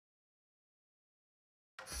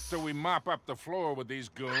faster we mop up the floor with these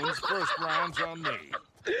goons, first round's on me.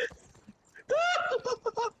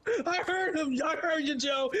 I heard him. I heard you,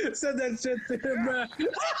 Joe. Said that shit to him, bruh.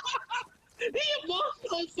 He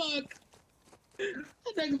emotional as fuck.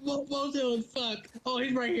 That nigga emotional as fuck. Oh,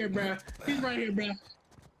 he's right here, bruh. He's right here, bruh.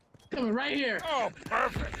 Coming right here. Oh,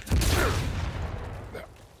 perfect.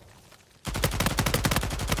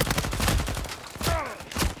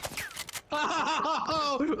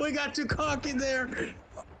 Oh, we got too cocky there.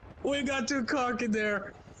 We got too cocky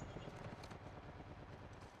there.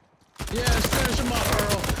 Yes, finish him off,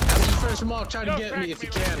 Earl. After you finish him off, try to get me if you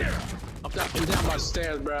can. I'm down by the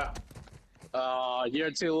stairs, bruh. Oh,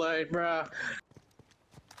 you're too late, bruh.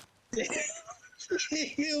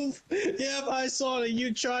 Yep, I saw that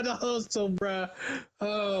you tried to hustle, bruh.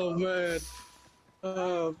 Oh, man.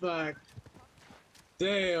 Oh, fuck.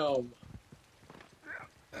 Damn.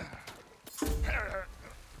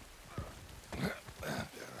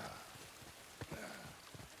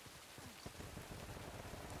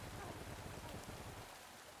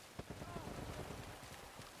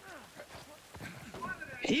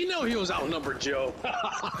 He knew he was outnumbered, Joe.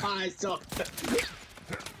 I saw that.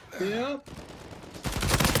 Yep.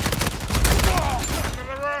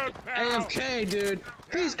 AFK, dude.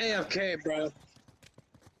 He's AFK, bro.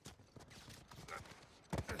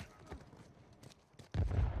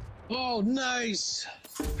 Oh, nice.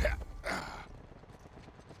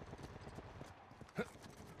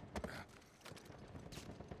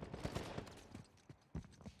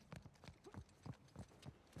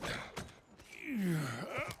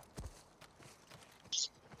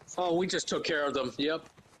 Oh, we just took care of them. Yep.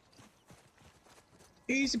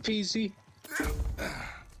 Easy peasy.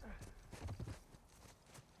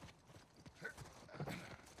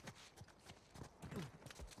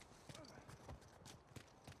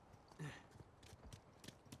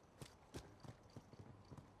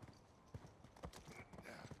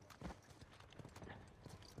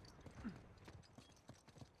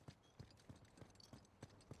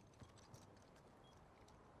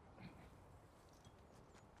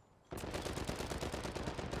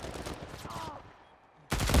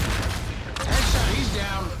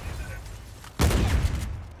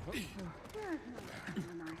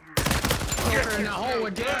 Now hold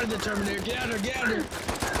it, get out of the Terminator, get out of there, get out of there.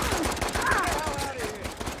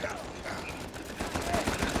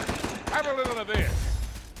 Have a little of this.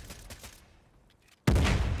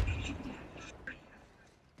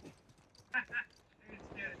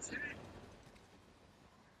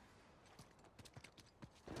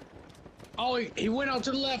 Oh, he went out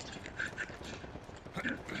to the left.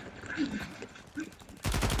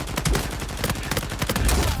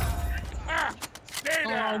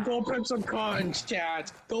 Oh, go put some cotton,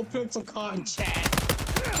 chat. Go put some cotton, chat.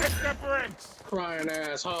 Hit the bricks. Crying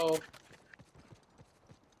asshole.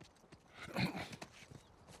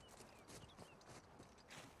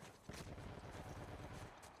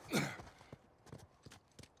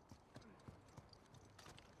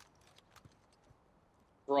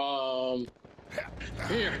 From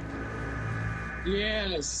here.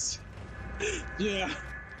 Yes. Yeah.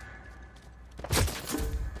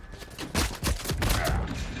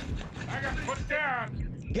 I got put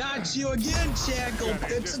down. Got you again, Chad. Go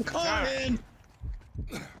pick some cotton.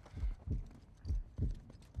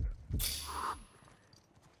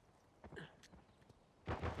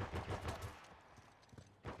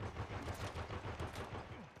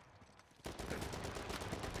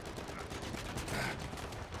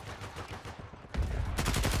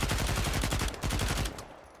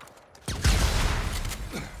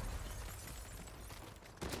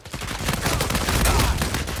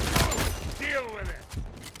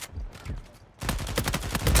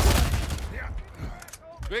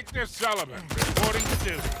 Victor Sullivan, reporting to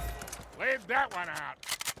duty. Laid that one out.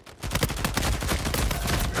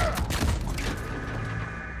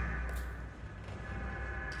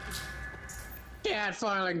 Dad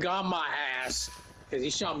finally got my ass, because he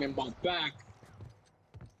shot me in my back.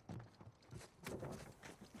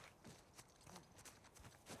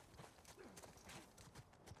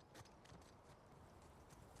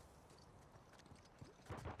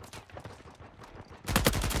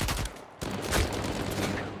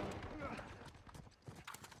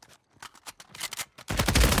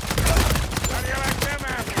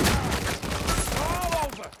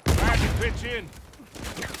 Pitch in.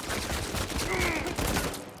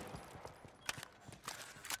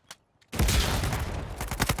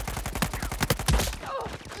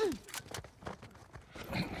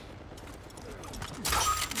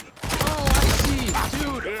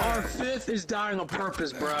 Dude, our fifth is dying on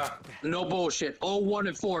purpose, bruh. No bullshit. 0, 1,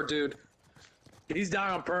 and 4, dude. He's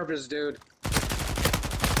dying on purpose, dude.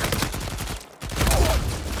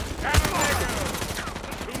 That'll make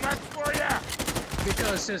it. Too much for ya.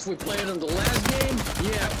 Because since we played in the last game,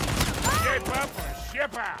 yeah. Shape up or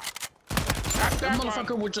ship out. Got That one.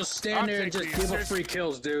 motherfucker would just stand I'll there and take just the give up assist. free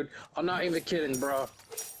kills, dude. I'm not even kidding, bro.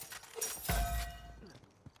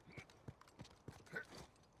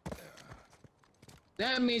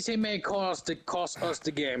 That means he may cost us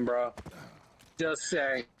the game, bro. Just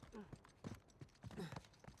saying.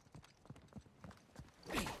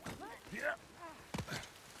 Yeah.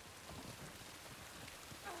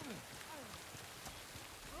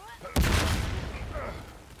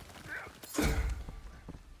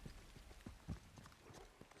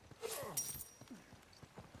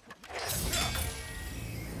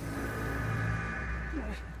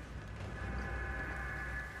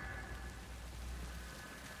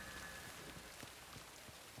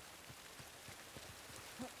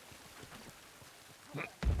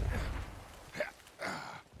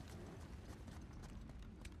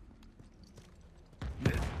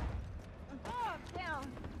 Oh, I'm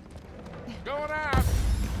down. Going out.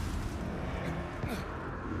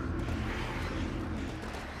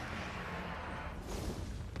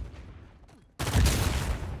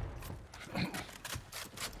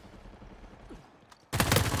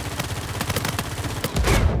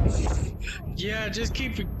 Yeah, just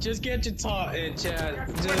get your talk in, Chad.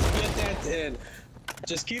 Just get that in.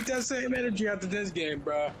 Just keep that same energy after this game,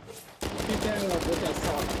 bro. Keep that up with that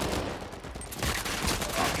talk.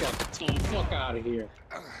 Fuck out of here.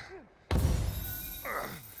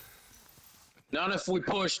 Not if we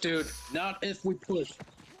push, dude. Not if we push.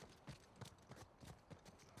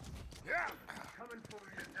 Yeah.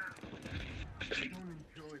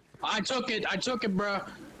 I took it, bro.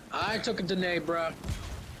 I took it today, bro.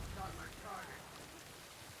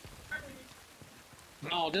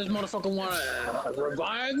 Oh, this motherfucker wanna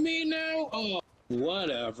revive me now? Oh,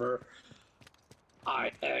 whatever.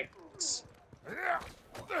 IX.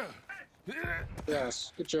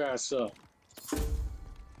 Yes, get your ass up.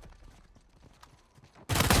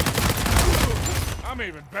 I'm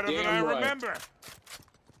even better than Damn I right. remember.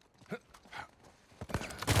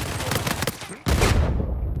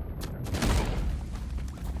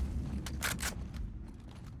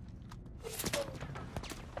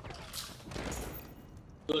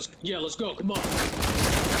 Let's go. Come on.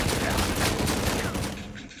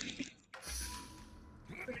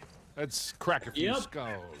 Let's crack a few Yep.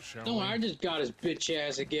 skulls, shall No, we? I just got his bitch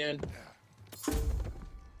ass again.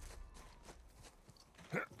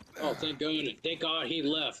 Oh, thank God! Thank God he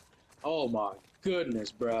left. Oh my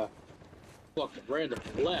goodness, bruh. Fucking random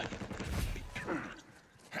left.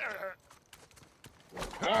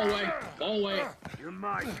 Hallway. You're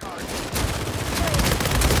my target.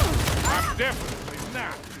 I'm definitely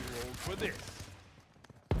not too old for this.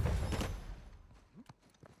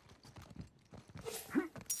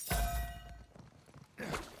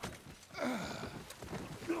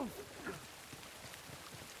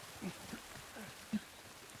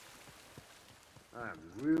 I'm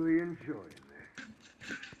really enjoying this.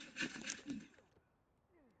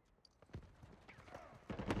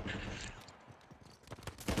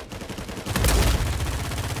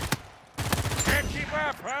 Can't keep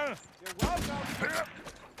up, huh? You're welcome.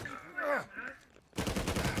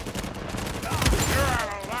 You're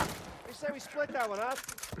out of luck. We say we split that one up.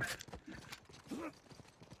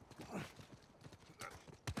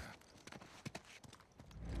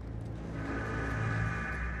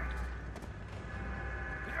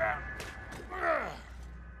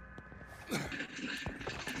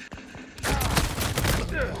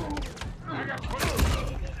 I got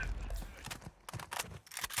put.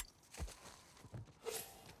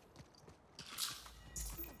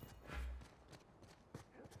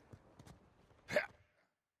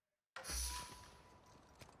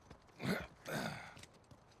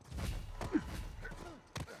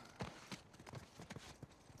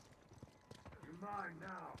 You're mine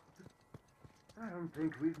now. I don't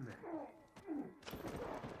think we've met.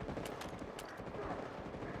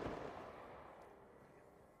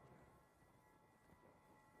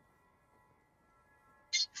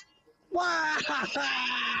 Wow!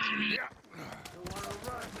 Yeah. Don't want to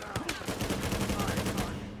run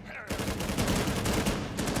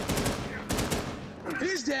now.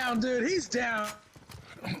 He's down, dude. He's down.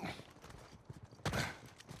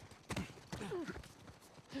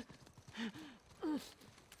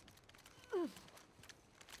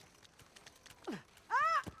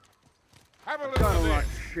 Have a little Got a of lot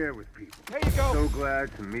this. to share with people. There you go. So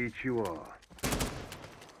glad to meet you all.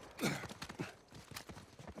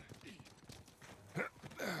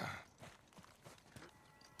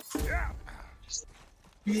 Yeah.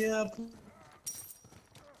 Yep.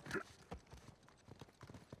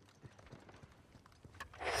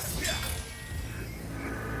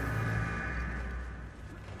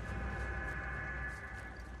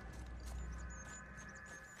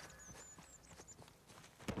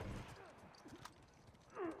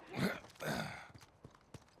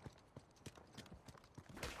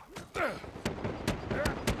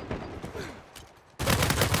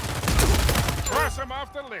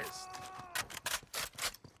 off the list.